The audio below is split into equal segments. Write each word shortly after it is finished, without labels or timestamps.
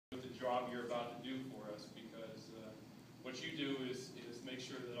job you're about to do for us, because what you do is make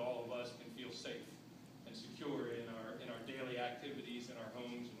sure that all of us can feel safe and secure in our daily activities, in our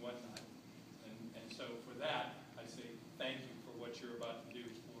homes and whatnot. And so for that, I say thank you for what you're about to do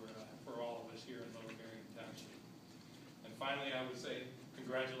for all of us here in Lower Merion Township. And finally, I would say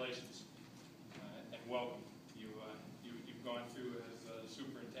congratulations and welcome. You've gone through, as the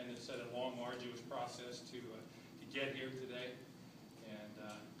superintendent said, a long, arduous process to get here today. And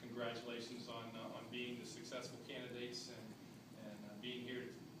congratulations on being the successful candidates and being here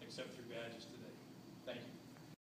to accept your badges today.